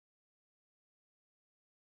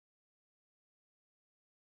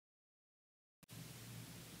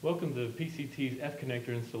Welcome to PCT's F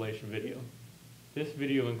connector installation video. This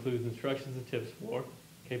video includes instructions and tips for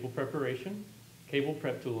cable preparation, cable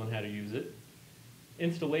prep tool and how to use it,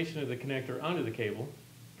 installation of the connector onto the cable,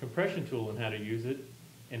 compression tool and how to use it,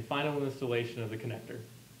 and final installation of the connector.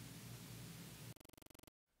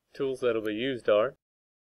 Tools that will be used are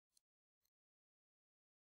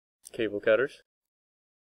cable cutters,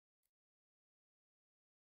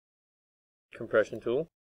 compression tool,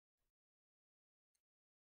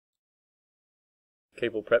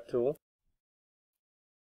 cable prep tool,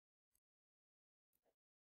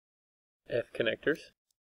 F connectors,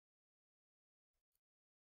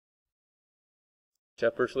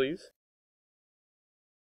 jumper sleeves,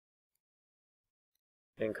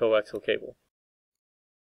 and coaxial cable.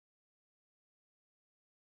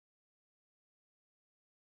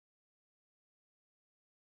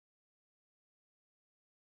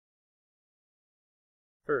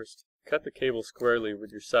 First, cut the cable squarely with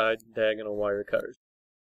your side diagonal wire cutters.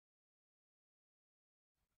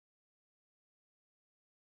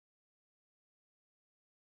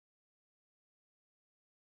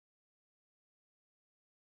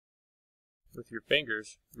 With your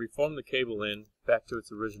fingers, reform the cable end back to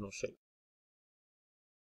its original shape.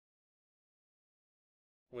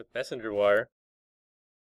 With messenger wire,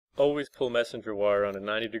 always pull messenger wire on a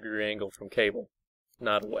 90-degree angle from cable,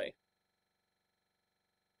 not away.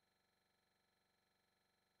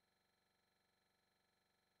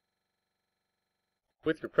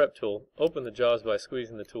 With your prep tool, open the jaws by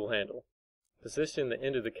squeezing the tool handle. Position the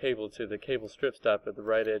end of the cable to the cable strip stop at the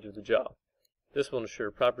right edge of the jaw. This will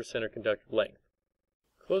ensure proper center conductor length.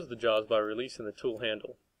 Close the jaws by releasing the tool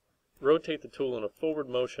handle. Rotate the tool in a forward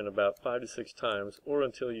motion about 5 to 6 times or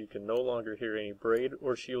until you can no longer hear any braid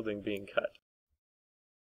or shielding being cut.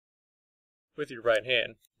 With your right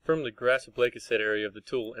hand, firmly grasp the blade cassette area of the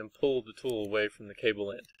tool and pull the tool away from the cable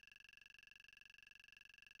end.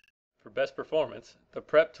 For best performance, the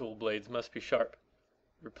prep tool blades must be sharp.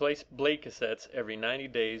 Replace blade cassettes every 90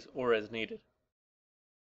 days or as needed.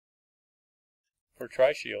 For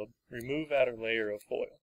tri-shield, remove outer layer of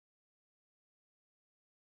foil.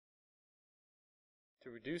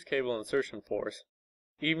 To reduce cable insertion force,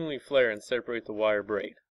 evenly flare and separate the wire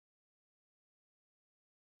braid.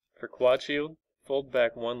 For quad shield, fold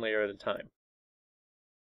back one layer at a time.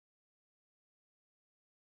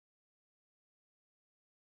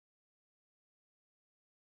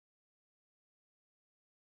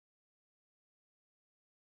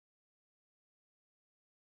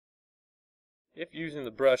 If using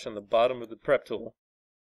the brush on the bottom of the prep tool,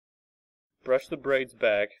 brush the braids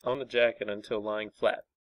back on the jacket until lying flat.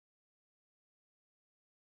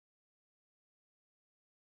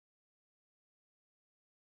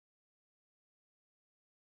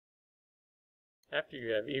 After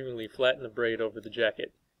you have evenly flattened the braid over the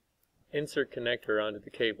jacket, insert connector onto the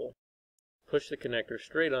cable. Push the connector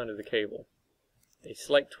straight onto the cable. A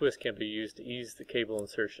slight twist can be used to ease the cable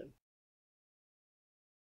insertion.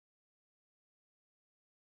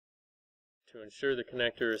 To ensure the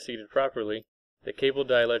connector is seated properly, the cable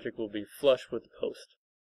dielectric will be flush with the post.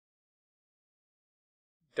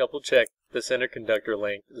 Double check the center conductor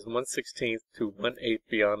length is 1/16 to 1/8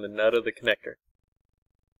 beyond the nut of the connector.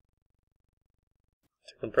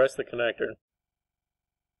 To compress the connector,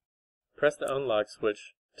 press the unlock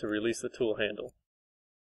switch to release the tool handle.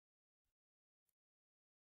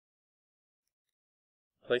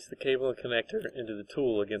 Place the cable and connector into the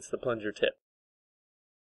tool against the plunger tip.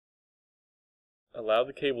 Allow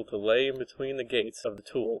the cable to lay in between the gates of the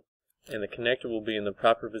tool, and the connector will be in the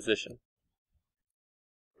proper position.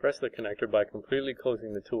 Press the connector by completely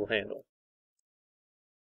closing the tool handle.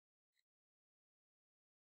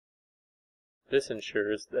 This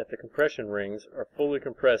ensures that the compression rings are fully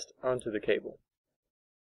compressed onto the cable.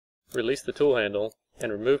 Release the tool handle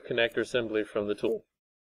and remove connector assembly from the tool.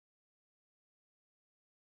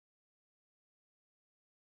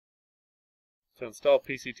 To install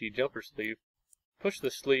PCT jumper sleeve, push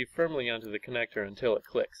the sleeve firmly onto the connector until it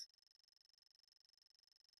clicks.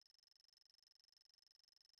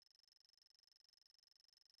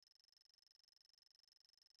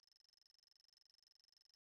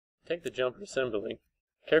 Take the jumper assembly,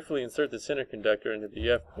 carefully insert the center conductor into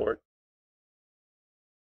the F port.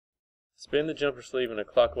 Spin the jumper sleeve in a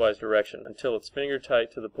clockwise direction until it's finger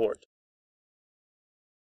tight to the port.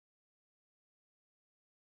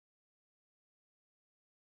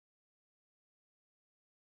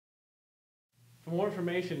 For more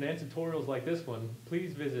information and tutorials like this one,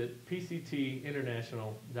 please visit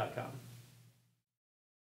PCTInternational.com.